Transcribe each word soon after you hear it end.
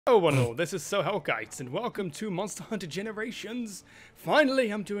Hello one all, this is So Hellkites and welcome to Monster Hunter Generations. Finally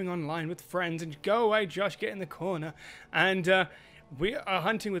I'm doing online with friends and go away Josh, get in the corner. And we are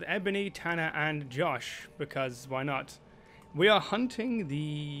hunting with Ebony, Tanner and Josh because why not? We are hunting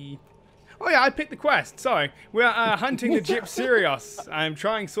the... Oh yeah, I picked the quest, sorry. We are hunting the Gypserios. I'm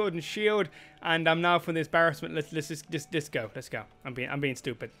trying Sword and Shield and I'm now for this embarrassment. Let's just go, let's go. I'm being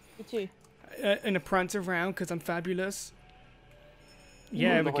stupid. Me too. In a prance around because I'm fabulous.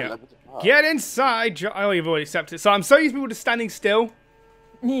 Yeah, we go. Get inside! Oh, you've already accepted. So I'm so used to people just standing still.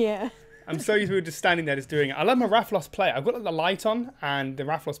 Yeah. I'm so used to people just standing there, just doing it. I love my Rafflos plate. I've got like, the light on, and the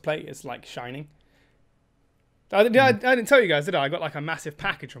Rafflos plate is like shining. I didn't tell you guys, did I? I got like a massive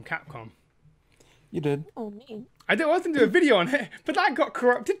package from Capcom. You did. Oh, neat. I wasn't doing a video on it, but that got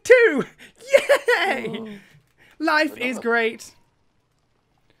corrupted too. Yay! Oh. Life is great.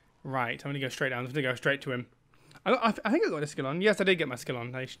 Right, I'm gonna go straight down. I'm gonna go straight to him. I think I got a skill on. Yes, I did get my skill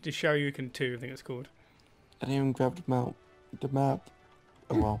on. The show you can too. I think it's called. I didn't even grab the map.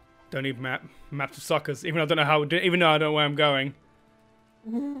 Oh well. Don't need maps of suckers. Even though I don't know how. Even though I don't know where I'm going.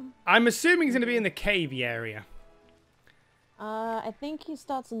 I'm assuming he's gonna be in the cavey area. I think he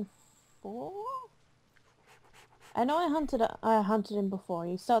starts in 4. I know I hunted him before.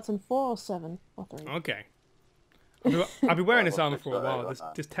 He starts in 4 or 7 or 3. Okay. I've been wearing this armor for a while.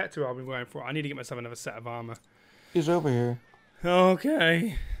 This tattoo I've been wearing for. I need to get myself another set of armor. He's over here.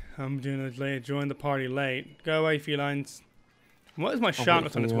 Okay. I'm gonna join the party late. Go away, felines. What is my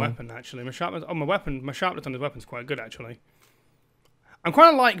sharpness on his weapon, actually? My sharpness on his weapon's quite good, actually. I'm kind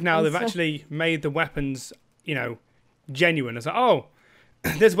of like now they've actually made the weapons, you know, genuine. It's like, oh,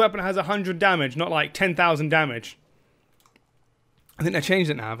 this weapon has 100 damage, not like 10,000 damage. I think they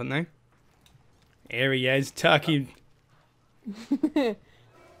changed it now, haven't they? Here he is, Turkey.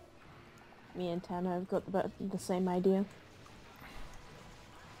 Me and Tanner have got the same idea.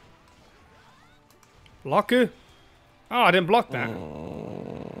 Blocker? Oh, I didn't block that.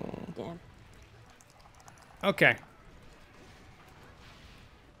 Damn. Okay.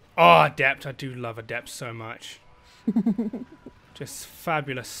 Oh, Adept. I do love Adept so much. Just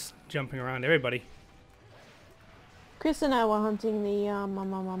fabulous jumping around everybody. Chris and I were hunting the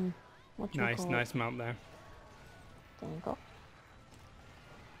Nice mount there. Dangle.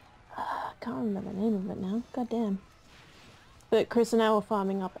 I can't remember the name of it now. God damn. But Chris and I were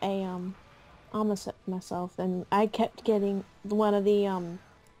farming up a armor set for myself, and I kept getting one of the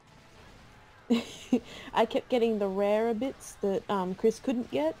I kept getting the rarer bits that Chris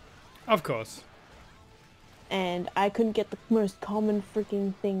couldn't get. Of course. And I couldn't get the most common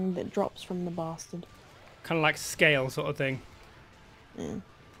freaking thing that drops from the bastard. Kind of like scale sort of thing. Yeah.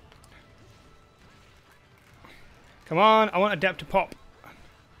 Come on, I want Adept to pop.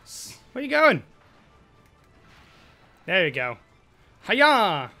 Where are you going? There you go.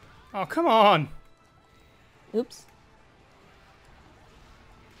 Hiya! Oh, come on. Oops.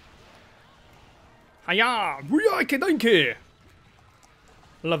 Hiya! Donkey! I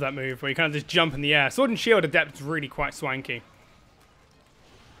love that move where you kind of just jump in the air. Sword and Shield Adept is really quite swanky.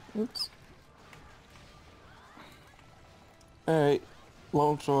 Oops. Alright,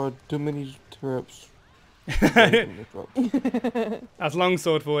 longsword, too many trips. That's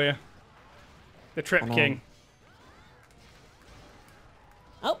longsword for you. The Trip King.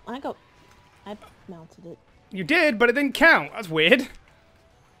 Oh, I mounted it. You did, but it didn't count. That's weird.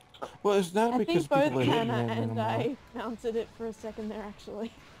 Well, it's not because people people are hitting Hannah him and anymore. I mounted it for a second there,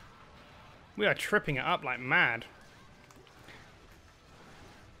 actually. We are tripping it up like mad.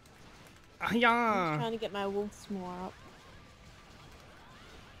 Yeah. I'm trying to get my wolves more up.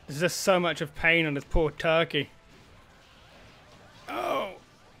 There's just so much of pain on this poor turkey. Oh.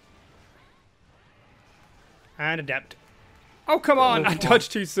 And Adept. Oh, come on. I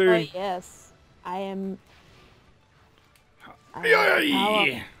dodged too soon. Oh, yes. I am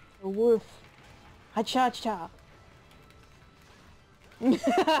a wolf. Ha-cha-cha.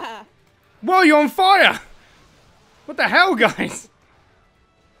 Whoa, you're on fire! What the hell, guys?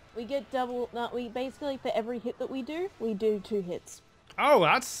 We get double... No, we basically, for every hit that we do 2 hits. Oh,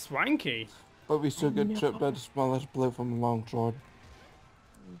 that's swanky. But we still get tripped by the smallest blow from the longsword.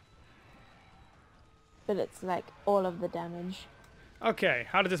 But it's like all of the damage. Okay,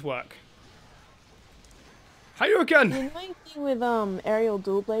 how does this work? How you again? The annoying thing with aerial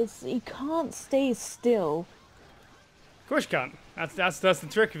dual blades, you can't stay still. Of course you can't. That's the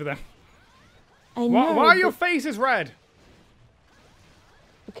trick for them. I know. Why are your faces red?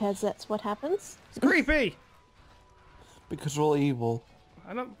 Because that's what happens. It's creepy. Because we're all evil.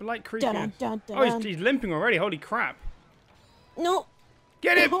 I don't like creepy. Dun, dun, dun, Oh, he's limping already. Holy crap. No.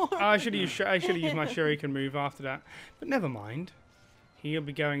 Get him! Oh, I should have used my shuriken move after that. But never mind. He'll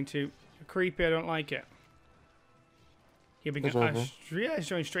be going to... Creepy, I don't like it. He'll be going... yeah, he's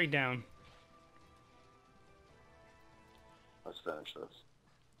going straight down. Let's finish this.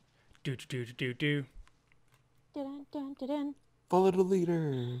 Do. Dun, dun, dun, dun. Follow the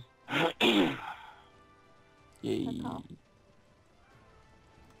leader. Yay. Oh.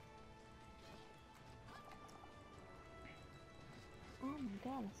 Oh my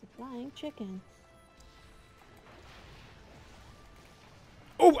god, it's a flying chicken.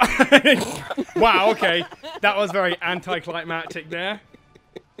 Oh! Wow, okay. That was very anticlimactic there.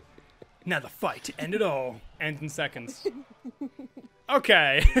 Now the fight to end it all. Ends in seconds.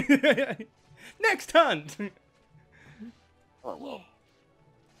 Okay. Next hunt! Oh well.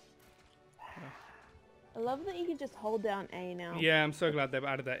 I love that you can just hold down A now. Yeah, I'm so glad they've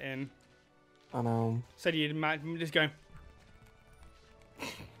added that in. I know. Said you'd just going.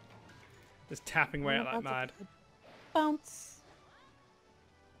 Just tapping away at like mad. Bounce.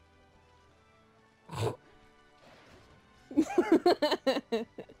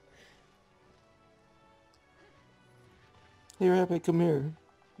 Here, Abby, come here.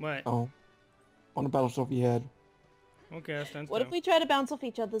 What? Oh. Want to bounce off your head. Okay, that stands What if we try to bounce off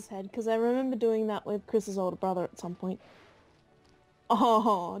each other's head? Because I remember doing that with Chris's older brother at some point.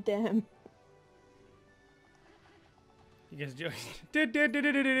 Oh, damn. You guys do.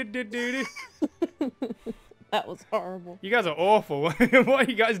 That was horrible. You guys are awful. What are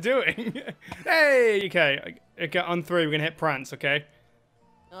you guys doing? Hey! Okay, on 3, we're gonna hit Prance, okay?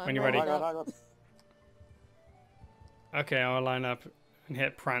 When you're ready. Hang on. Okay, I'll line up and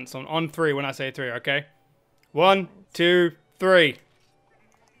hit Prance on 3 when I say 3, okay? 1, 2, 3.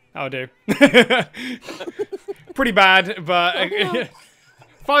 That'll do. Pretty bad, but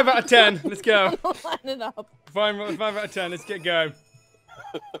 5 out of 10. Let's go. Line it up. 5 out of 10. Let's get going.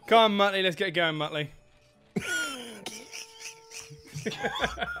 Come on, Muttley. Let's get going, Muttley.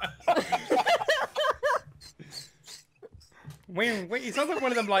 Wait, it sounds like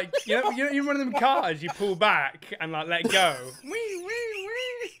one of them, like, you know, one of them cars you pull back and like let go.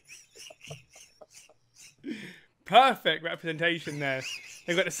 Perfect representation there.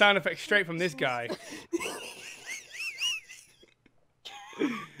 They've got the sound effects straight from this guy.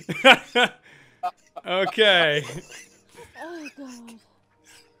 Okay. Oh god.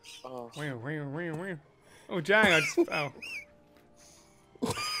 Oh. Oh, dang! I just fell.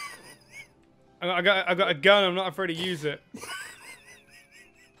 I got a gun. I'm not afraid to use it.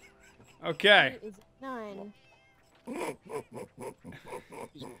 Okay. It is 9.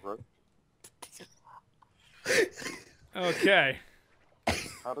 Okay.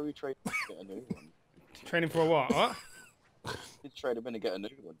 How do we trade to get a new one? Training for what? What? Let's trade him in and get a new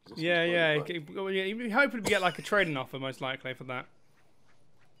one. Yeah. You hoping to get like a trading offer, most likely for that.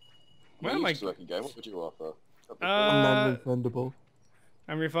 Where am I? Game. What would you offer? I'm non-refundable.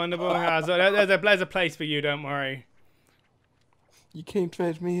 I'm refundable. Yeah, so there's a place for you. Don't worry. You can't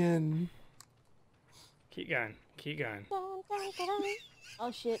trade me in. Keep going. Keep going.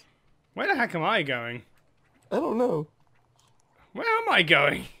 Oh shit. Where the heck am I going? I don't know. Where am I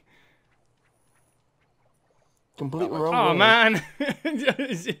going? Completely wrong. Oh way. man.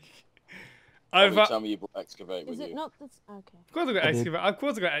 Tell me you brought excavate with Is you. it not this? Okay. Of course I got excavate. Of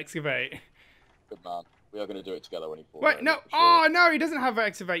course I got excavate. Good man. We are going to do it together when he falls. Wait, no. Oh no, he doesn't have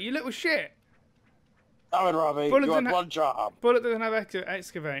excavate. You little shit. Damn it, Robbie. Bullet You had didn't one job. Bullet doesn't have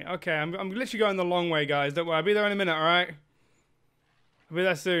excavate. Okay, I'm literally going the long way, guys. Don't worry. I'll be there in a minute. All right. I'll be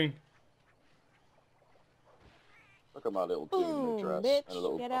there soon. Look at my little Boom, dude dress bitch. and a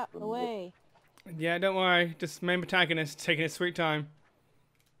little Get out the way. Yeah, don't worry. Just main protagonist taking his sweet time.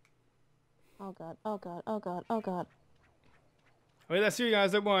 Oh god. Oh god. Oh god. Oh god. I'll be there soon,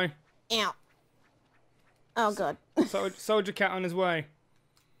 guys. Don't worry. Ow. Oh god. Soldier cat on his way.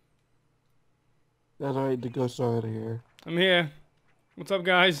 That's alright, the ghosts are out of here. I'm here. What's up,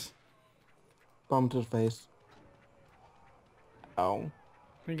 guys? Bomb to the face. Ow.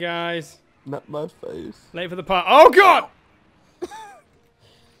 Hey, guys. Not my face. Late for the part. Oh god!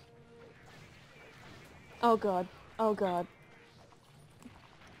 Oh god. Oh god.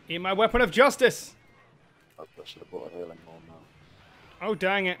 Eat my weapon of justice. I should have bought a healing horn now. Oh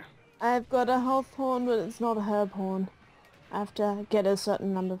dang it. I've got a health horn, but it's not a herb horn. I have to get a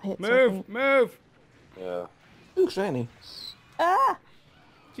certain number of hits. I Move, think. move. Yeah. Ooh, shiny. Ah!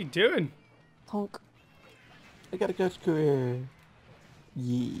 What's he doing? Honk. I got a ghost career.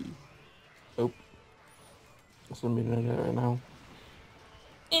 Yee. Oh. That's gonna be doing that right now.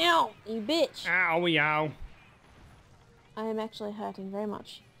 Ow! You bitch! Ow, yow. I am actually hurting very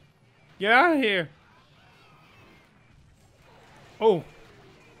much. Get out of here. Oh.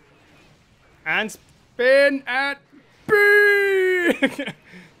 And spin at B.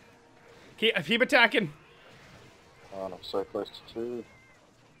 Keep attacking. Oh, and I'm so close to 2.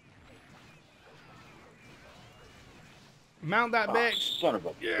 Mount that Ah, bitch. son of a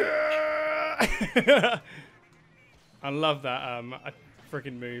bitch. Yeah! I love that a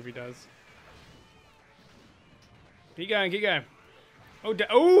freaking move he does. Keep going, keep going. Oh,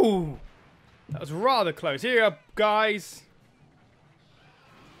 oh! That was rather close. Here you go, guys.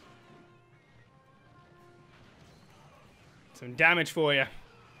 Some damage for you.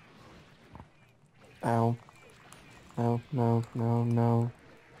 Ow. No, no, no, no.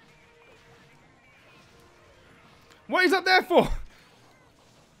 What is up there for?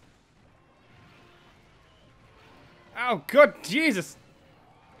 Oh, God, Jesus.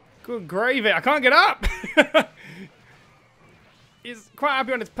 Good gravy. I can't get up. He's quite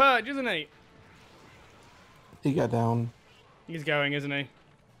happy on his perch, isn't he? He got down. He's going, isn't he?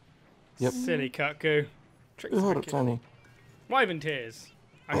 Yep. Silly cuckoo. Tricks Hold the up, kid. Tiny. Why even tears?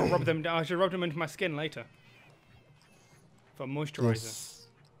 I should rub them. I should rub them into my skin later for moisturizer. Yes.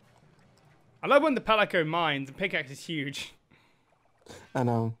 I love when the Palico mines. The pickaxe is huge. I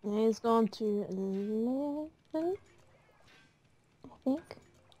know. He's gone to 11, I think.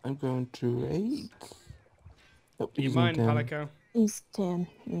 I'm going to 8. Nope, You he's mine, in 10. Palico? He's 10,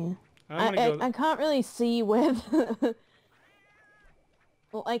 yeah. I'm gonna go. I can't really see where the...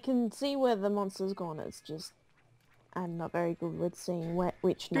 Well, I can see where the monster's gone, it's just... I'm not very good with seeing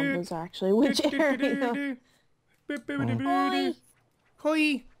which numbers are actually which area. Oi!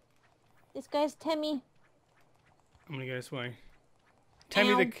 Hoi! This guy's Timmy. I'm gonna go this way. Tell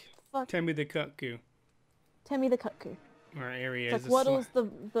me Fuck. the cuckoo. Timmy the cuckoo. Alright, here he It's is. like Waddles the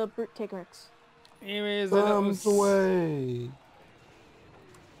brute T-Rex. Here he is. Thumbs away.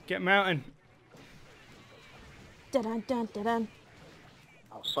 Get mountain. Da-dun, dun, da-dun.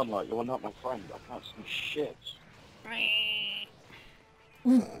 Oh, sunlight, you're not my friend. I can't see shit. Right.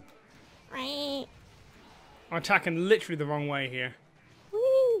 I'm attacking literally the wrong way here.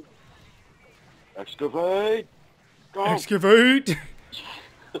 Woo. Excavate! Go! Excavate!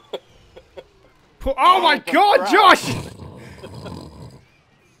 Oh my God, Josh!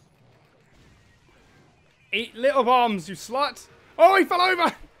 Eat little bombs, you slut! Oh, he fell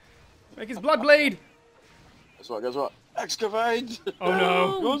over! Make his blood bleed! Guess what? Excavate! Oh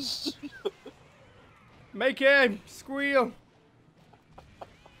no! Yes. Make him squeal!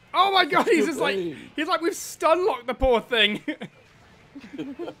 Oh my God, he's just like, he's like we've stun locked the poor thing.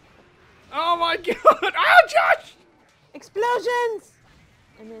 Oh my God! Oh, Josh! Explosions!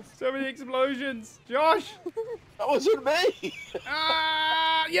 I missed. So many explosions, Josh! That wasn't me!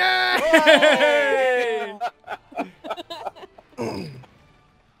 Ah! Yay!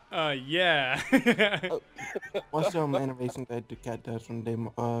 Yeah. What's your animation that the cat does when they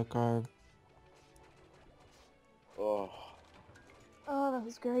carve? Oh. Oh, that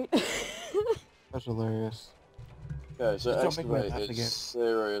was great. That's hilarious. Okay, so Just don't make me excavate laugh is again.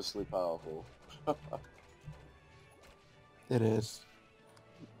 seriously powerful. It is.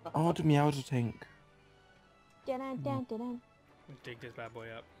 I want to meow to tank. Dun, dun, dun, dun. Dig this bad boy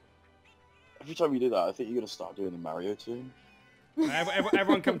up. Every time you do that, I think you're gonna start doing the Mario tune.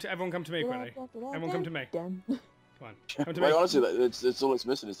 Everyone come to me quickly. Everyone come to me. Dun. Come on. Come to Wait, me. honestly, it's all it's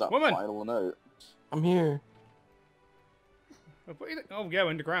missing is that Woman! final note. I'm here. Oh, go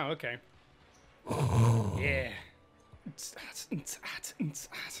underground. Okay. Yeah.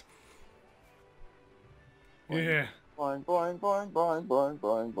 Yeah. Boing, boing, boing, boing, boing, boing,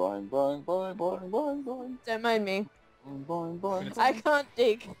 boing, boing, boing, boing, boing, boing, Don't mind me. boing, boing, I can't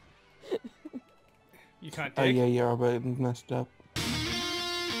dig. You can't Oh dig. yeah, yeah, but messed up.